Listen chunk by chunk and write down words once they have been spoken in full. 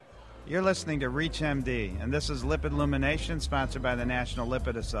You're listening to ReachMD, and this is Lipid Illumination, sponsored by the National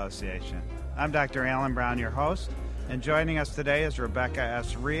Lipid Association. I'm Dr. Alan Brown, your host, and joining us today is Rebecca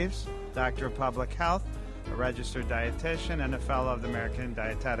S. Reeves, Doctor of Public Health, a registered dietitian, and a fellow of the American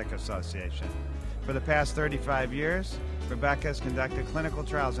Dietetic Association. For the past 35 years, Rebecca has conducted clinical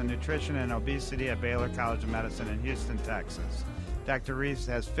trials in nutrition and obesity at Baylor College of Medicine in Houston, Texas. Dr. Reeves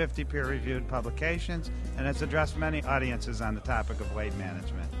has 50 peer-reviewed publications and has addressed many audiences on the topic of weight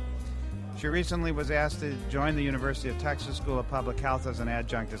management. She recently was asked to join the University of Texas School of Public Health as an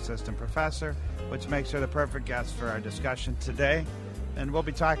adjunct assistant professor, which makes her the perfect guest for our discussion today. And we'll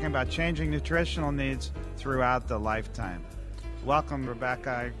be talking about changing nutritional needs throughout the lifetime. Welcome,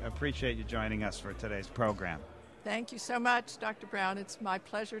 Rebecca. I appreciate you joining us for today's program. Thank you so much, Dr. Brown. It's my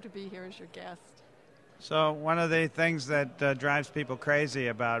pleasure to be here as your guest. So one of the things that drives people crazy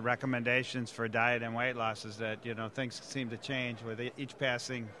about recommendations for diet and weight loss is that, things seem to change with each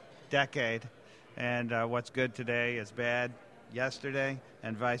passing decade, and what's good today is bad yesterday,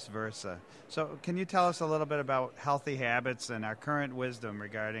 and vice versa. So can you tell us a little bit about healthy habits and our current wisdom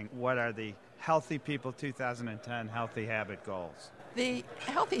regarding what are the Healthy People 2010 Healthy Habit Goals? The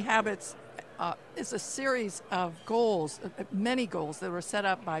Healthy Habits is a series of goals, many goals that were set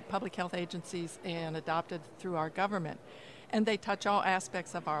up by public health agencies and adopted through our government, and they touch all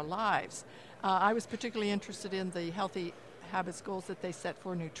aspects of our lives. I was particularly interested in the Healthy Habits goals that they set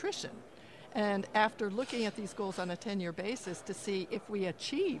for nutrition. And after looking at these goals on a 10-year basis to see if we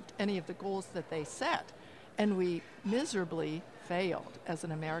achieved any of the goals that they set, and we miserably failed as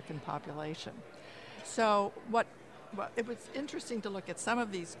an American population. So it was interesting to look at some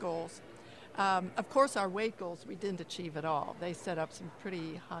of these goals. Of course, our weight goals we didn't achieve at all. They set up some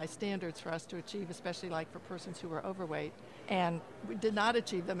pretty high standards for us to achieve, especially like for persons who were overweight, and we did not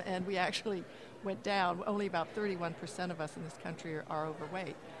achieve them, and we actually went down. Only about 31% of us in this country are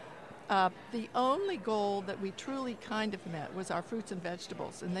overweight. The only goal that we truly kind of met was our fruits and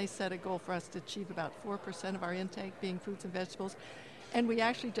vegetables, and they set a goal for us to achieve about 4% of our intake being fruits and vegetables, and we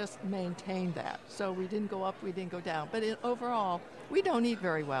actually just maintained that. So we didn't go up, we didn't go down. But overall, we don't eat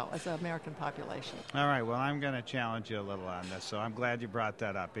very well as an American population. All right, well, I'm going to challenge you a little on this, so I'm glad you brought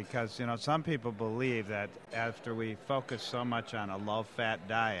that up because, some people believe that after we focus so much on a low-fat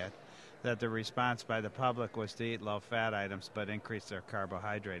diet, that the response by the public was to eat low-fat items but increase their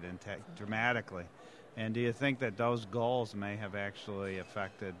carbohydrate intake dramatically. And do you think that those goals may have actually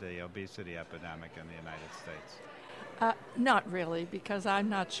affected the obesity epidemic in the United States? Not really, because I'm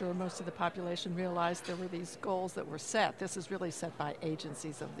not sure most of the population realized there were these goals that were set. This is really set by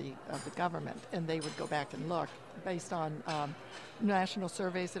agencies of the government, and they would go back and look based on national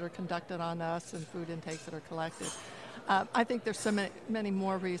surveys that are conducted on us and food intakes that are collected. I think there's so many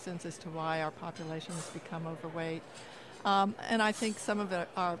more reasons as to why our population has become overweight. And I think some of it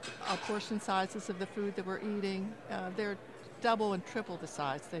are portion sizes of the food that we're eating. They're double and triple the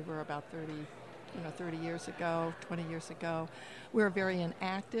size they were about 30 years ago, 20 years ago. We're a very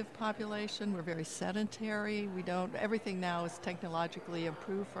inactive population. We're very sedentary. Everything now is technologically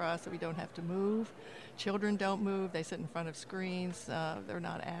improved for us, so we don't have to move. Children don't move. They sit in front of screens. They're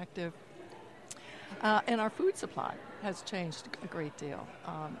not active. And our food supply has changed a great deal.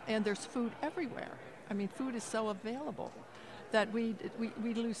 And there's food everywhere. I mean, food is so available that we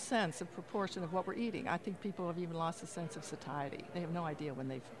lose sense of proportion of what we're eating. I think people have even lost a sense of satiety. They have no idea when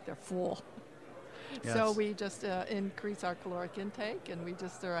they're full. Yes. So we just increase our caloric intake, and we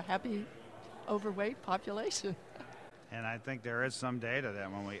just are a happy, overweight population. And I think there is some data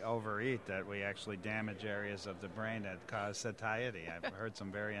that when we overeat that we actually damage areas of the brain that cause satiety. I've heard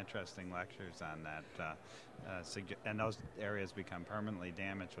some very interesting lectures on that. And those areas become permanently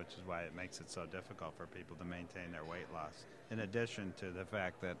damaged, which is why it makes it so difficult for people to maintain their weight loss. In addition to the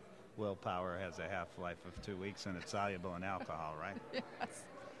fact that willpower has a half-life of 2 weeks and it's soluble in alcohol, right? Yes.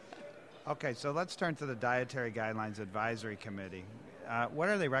 Okay, so let's turn to the Dietary Guidelines Advisory Committee. What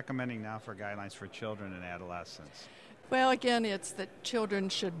are they recommending now for guidelines for children and adolescents? Well, again, it's that children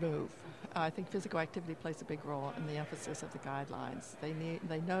should move. I think physical activity plays a big role in the emphasis of the guidelines.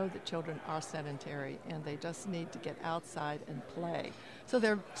 They know that children are sedentary and they just need to get outside and play. So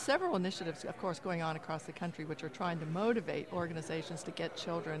there are several initiatives, of course, going on across the country which are trying to motivate organizations to get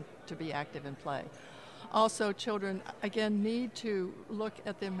children to be active and play. Also, children, again, need to look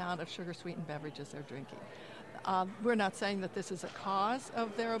at the amount of sugar-sweetened beverages they're drinking. We're not saying that this is a cause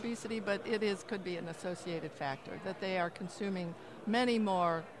of their obesity, but could be an associated factor, that they are consuming many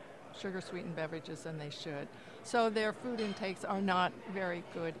more sugar-sweetened beverages than they should. So their food intakes are not very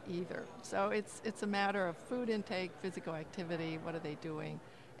good either. So it's a matter of food intake, physical activity, what are they doing,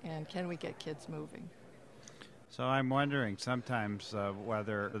 and can we get kids moving? So I'm wondering sometimes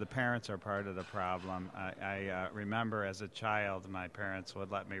whether the parents are part of the problem. I remember as a child, my parents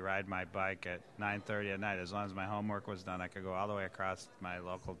would let me ride my bike at 9:30 at night. As long as my homework was done, I could go all the way across my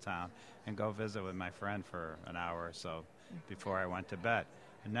local town and go visit with my friend for an hour or so before I went to bed.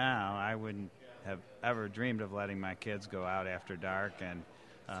 And now I wouldn't have ever dreamed of letting my kids go out after dark. And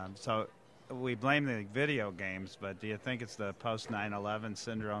so we blame the video games, but do you think it's the post-9/11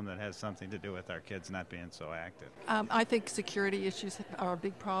 syndrome that has something to do with our kids not being so active? I think security issues are a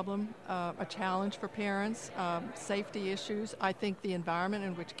big problem, a challenge for parents, safety issues. I think the environment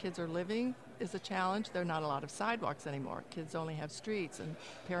in which kids are living is a challenge. There are not a lot of sidewalks anymore. Kids only have streets, and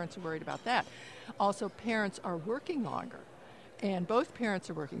parents are worried about that. Also, parents are working longer. And both parents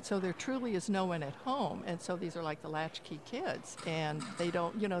are working, so there truly is no one at home. And so these are like the latchkey kids, and they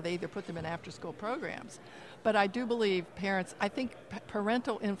don't, they either put them in after-school programs. But I do believe I think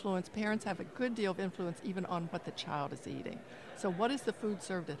parental influence, parents have a good deal of influence even on what the child is eating. So what is the food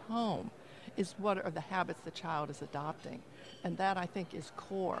served at home is what are the habits the child is adopting. And that, I think, is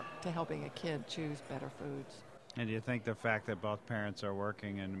core to helping a kid choose better foods. And do you think the fact that both parents are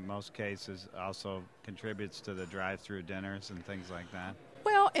working in most cases also contributes to the drive-through dinners and things like that?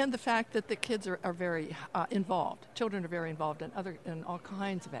 Well, and the fact that the kids are very involved. Children are very involved in all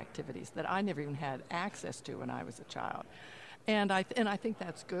kinds of activities that I never even had access to when I was a child. And I think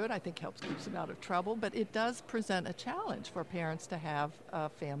that's good. I think helps keeps them out of trouble. But it does present a challenge for parents to have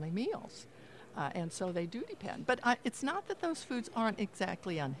family meals. And so they do depend. But it's not that those foods aren't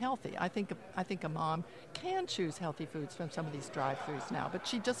exactly unhealthy. I think a mom can choose healthy foods from some of these drive-thrus now, but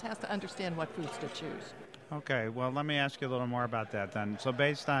she just has to understand what foods to choose. Okay, well, let me ask you a little more about that then. So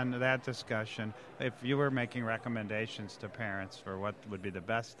based on that discussion, if you were making recommendations to parents for what would be the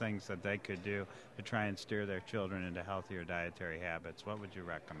best things that they could do to try and steer their children into healthier dietary habits, what would you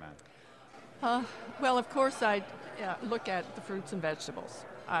recommend? Well, of course, I'd look at the fruits and vegetables.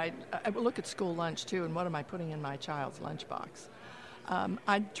 I look at school lunch, too, and what am I putting in my child's lunchbox?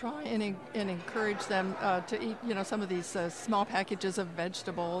 I'd try and encourage them to eat, some of these small packages of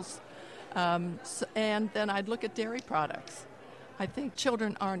vegetables, and then I'd look at dairy products. I think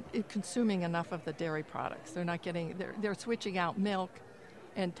children aren't consuming enough of the dairy products. They're switching out milk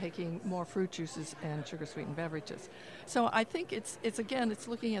and taking more fruit juices and sugar-sweetened beverages. So I think it's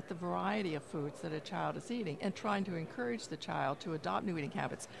looking at the variety of foods that a child is eating and trying to encourage the child to adopt new eating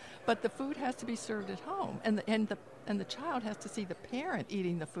habits. But the food has to be served at home, and the child has to see the parent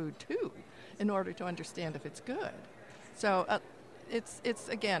eating the food too, in order to understand if it's good. So it's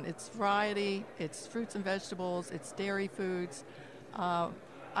variety, it's fruits and vegetables, it's dairy foods.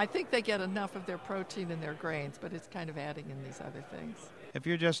 I think they get enough of their protein and their grains, but it's kind of adding in these other things. If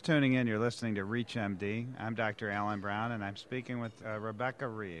you're just tuning in, you're listening to ReachMD. I'm Dr. Alan Brown, and I'm speaking with Rebecca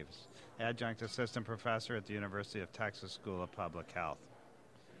Reeves, Adjunct Assistant Professor at the University of Texas School of Public Health.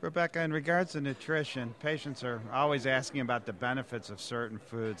 Rebecca, in regards to nutrition, patients are always asking about the benefits of certain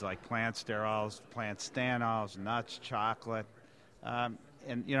foods like plant sterols, plant stanols, nuts, chocolate.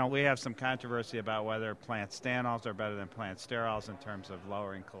 And we have some controversy about whether plant stanols are better than plant sterols in terms of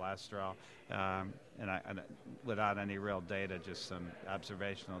lowering cholesterol. And without any real data, just some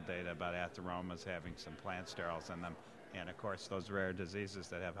observational data about atheromas having some plant sterols in them. And, of course, those rare diseases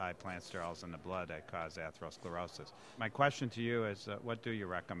that have high plant sterols in the blood that cause atherosclerosis. My question to you is, what do you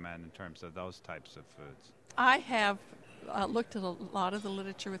recommend in terms of those types of foods? I have looked at a lot of the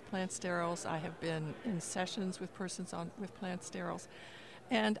literature with plant sterols. I have been in sessions with persons with plant sterols.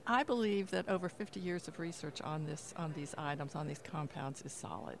 And I believe that over 50 years of research on these items, on these compounds, is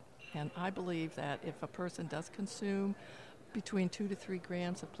solid. And I believe that if a person does consume between 2 to 3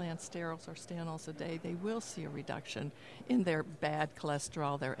 grams of plant sterols or stanols a day, they will see a reduction in their bad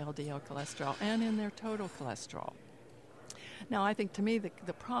cholesterol, their LDL cholesterol, and in their total cholesterol. Now, I think to me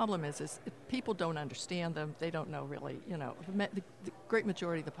the problem is people don't understand them. They don't know really, the great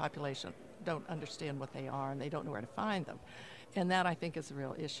majority of the population don't understand what they are, and they don't know where to find them. And that, I think, is a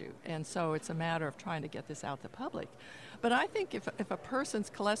real issue. And so it's a matter of trying to get this out to the public. But I think if a person's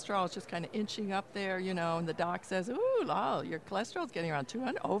cholesterol is just kind of inching up there, and the doc says, ooh, your cholesterol is getting around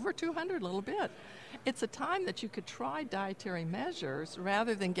 200, over 200 a little bit, it's a time that you could try dietary measures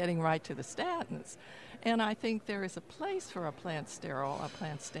rather than getting right to the statins. And I think there is a place for a plant sterol, a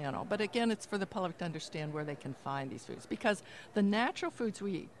plant stanol. But again, it's for the public to understand where they can find these foods. Because the natural foods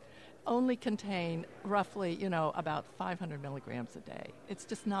we eat only contain roughly, about 500 milligrams a day. It's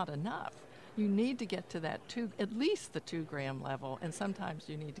just not enough. you need to get to that at least the 2 gram level, and sometimes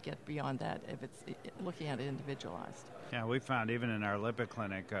you need to get beyond that if it's looking at it individualized. Yeah, we found even in our lipid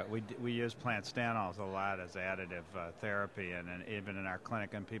clinic, we use plant stanols a lot as additive therapy, and even in our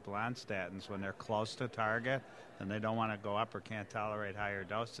clinic, and people on statins, when they're close to target and they don't want to go up or can't tolerate higher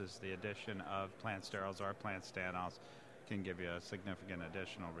doses, the addition of plant sterols or plant stanols can give you a significant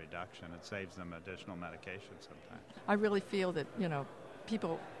additional reduction. It saves them additional medication sometimes. I really feel that,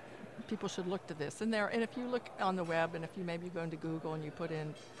 people should look to this. And if you look on the web, and if you maybe go into Google and you put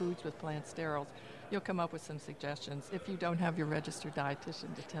in foods with plant sterols, you'll come up with some suggestions if you don't have your registered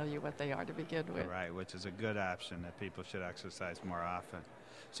dietitian to tell you what they are to begin with. Right, which is a good option that people should exercise more often.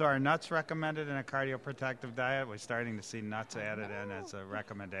 So are nuts recommended in a cardioprotective diet? We're starting to see nuts added in as a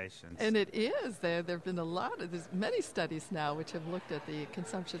recommendation. And it is. There have been there's many studies now which have looked at the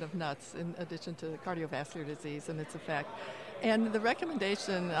consumption of nuts in addition to cardiovascular disease and its effect. And the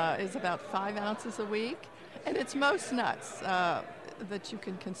recommendation is about 5 ounces a week, and it's most nuts that you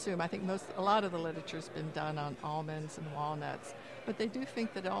can consume. I think a lot of the literature's been done on almonds and walnuts, but they do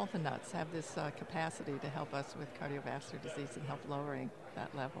think that all the nuts have this capacity to help us with cardiovascular disease and help lowering that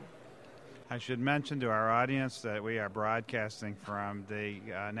level. I should mention to our audience that we are broadcasting from the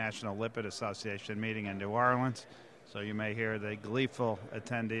National Lipid Association meeting in New Orleans, so you may hear the gleeful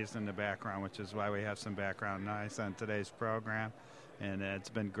attendees in the background, which is why we have some background noise on today's program. And it's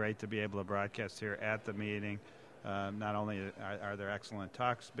been great to be able to broadcast here at the meeting. Not only are there excellent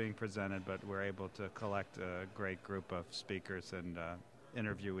talks being presented, but we're able to collect a great group of speakers and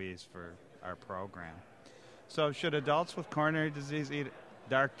interviewees for our program. So should adults with coronary disease eat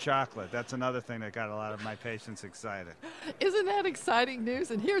dark chocolate? That's another thing that got a lot of my patients excited. Isn't that exciting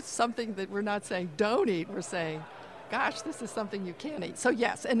news? And here's something that we're not saying don't eat. We're saying, gosh, this is something you can eat. So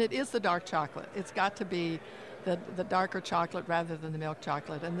yes, and it is the dark chocolate. It's got to be the darker chocolate rather than the milk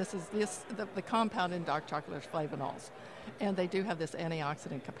chocolate. And the compound in dark chocolate is flavonols. And they do have this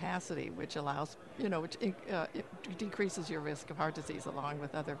antioxidant capacity, which allows, it decreases your risk of heart disease along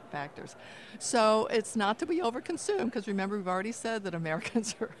with other factors. So it's not to be overconsumed, because remember, we've already said that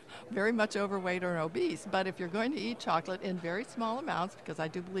Americans are very much overweight or obese. But if you're going to eat chocolate in very small amounts, because I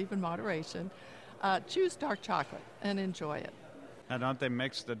do believe in moderation, choose dark chocolate and enjoy it. Now, don't they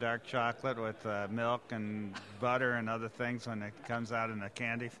mix the dark chocolate with milk and butter and other things when it comes out in a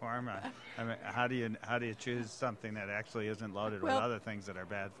candy form? I mean, how do you choose something that actually isn't loaded with other things that are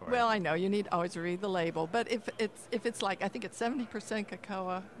bad for you? Well, I know you need to always read the label, but if it's like, I think it's 70%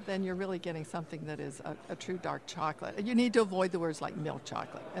 cocoa, then you're really getting something that is a true dark chocolate. You need to avoid the words like milk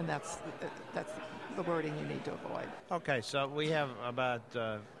chocolate, and that's the wording you need to avoid. Okay, so we have about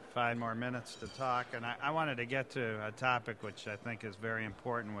 5 more minutes to talk, and I wanted to get to a topic which I think is very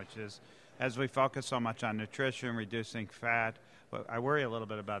important, which is, as we focus so much on nutrition, reducing fat, I worry a little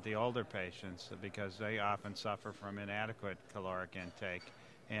bit about the older patients because they often suffer from inadequate caloric intake.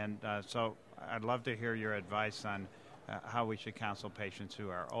 And so I'd love to hear your advice on how we should counsel patients who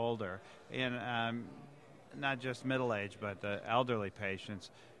are older, and not just middle-aged, but the elderly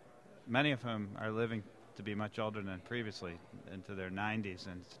patients. Many of whom are living to be much older than previously, into their 90s,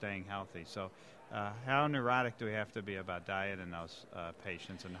 and staying healthy. So how neurotic do we have to be about diet in those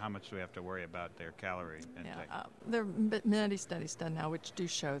patients, and how much do we have to worry about their calorie intake? There are many studies done now which do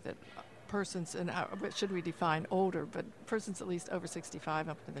show that persons, and should we define older, but persons at least over 65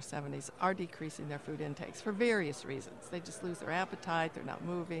 up to their 70s are decreasing their food intakes for various reasons. They just lose their appetite, they're not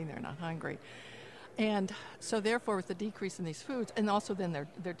moving, they're not hungry. And so therefore, with the decrease in these foods, and also then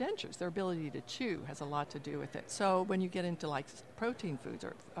their dentures, their ability to chew has a lot to do with it. So when you get into like protein foods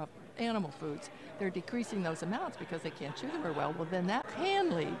or animal foods, they're decreasing those amounts because they can't chew them very well. Well, then that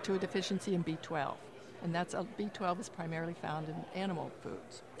can lead to a deficiency in B12. And B12 is primarily found in animal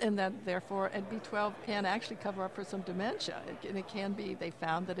foods. And that therefore, and B12 can actually cover up for some dementia. It can be, they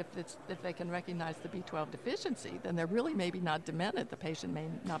found that if they can recognize the B12 deficiency, then they're really maybe not demented. The patient may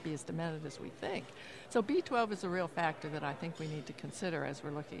not be as demented as we think. So B12 is a real factor that I think we need to consider as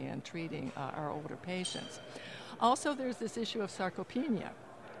we're looking and treating our older patients. Also, there's this issue of sarcopenia,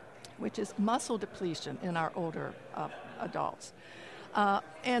 which is muscle depletion in our older adults.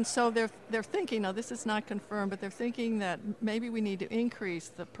 And so they're thinking, now this is not confirmed, but they're thinking that maybe we need to increase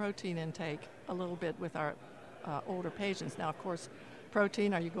the protein intake a little bit with our older patients. Now, of course,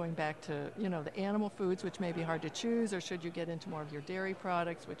 protein, are you going back to, the animal foods, which may be hard to choose, or should you get into more of your dairy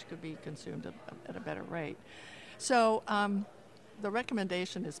products, which could be consumed at a better rate? So the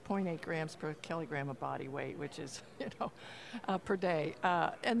recommendation is 0.8 grams per kilogram of body weight, which is, per day.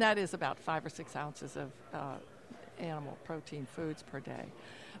 And that is about 5 or 6 ounces of animal protein foods per day.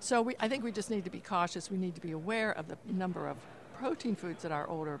 So I think we just need to be cautious. We need to be aware of the number of protein foods that our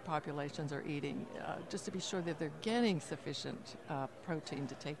older populations are eating, just to be sure that they're getting sufficient protein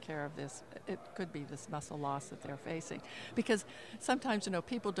to take care of this. It could be this muscle loss that they're facing. Because sometimes,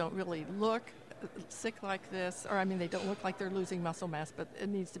 people don't really look sick like this, or they don't look like they're losing muscle mass, but it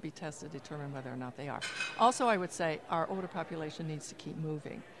needs to be tested to determine whether or not they are. Also, I would say our older population needs to keep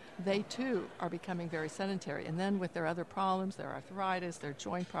moving. They too are becoming very sedentary, and then with their other problems, their arthritis, their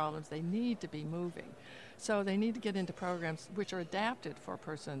joint problems, they need to be moving. So they need to get into programs which are adapted for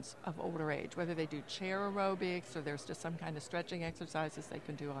persons of older age, whether they do chair aerobics or there's just some kind of stretching exercises they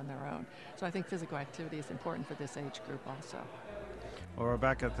can do on their own. So I think physical activity is important for this age group also. Well,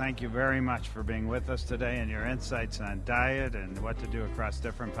 Rebecca, thank you very much for being with us today and your insights on diet and what to do across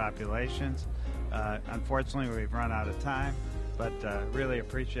different populations. Unfortunately, we've run out of time, but really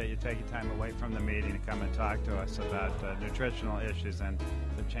appreciate you taking time away from the meeting to come and talk to us about nutritional issues and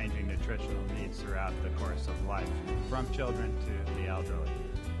the changing nutritional needs throughout the course of life, from children to the elderly.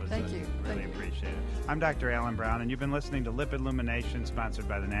 Thank you. Really appreciate it. I'm Dr. Alan Brown, and you've been listening to Lipid Lumination, sponsored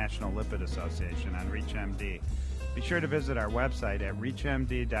by the National Lipid Association on ReachMD. Be sure to visit our website at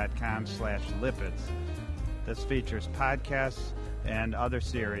reachmd.com/lipids. This features podcasts and other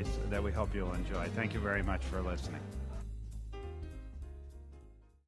series that we hope you'll enjoy. Thank you very much for listening.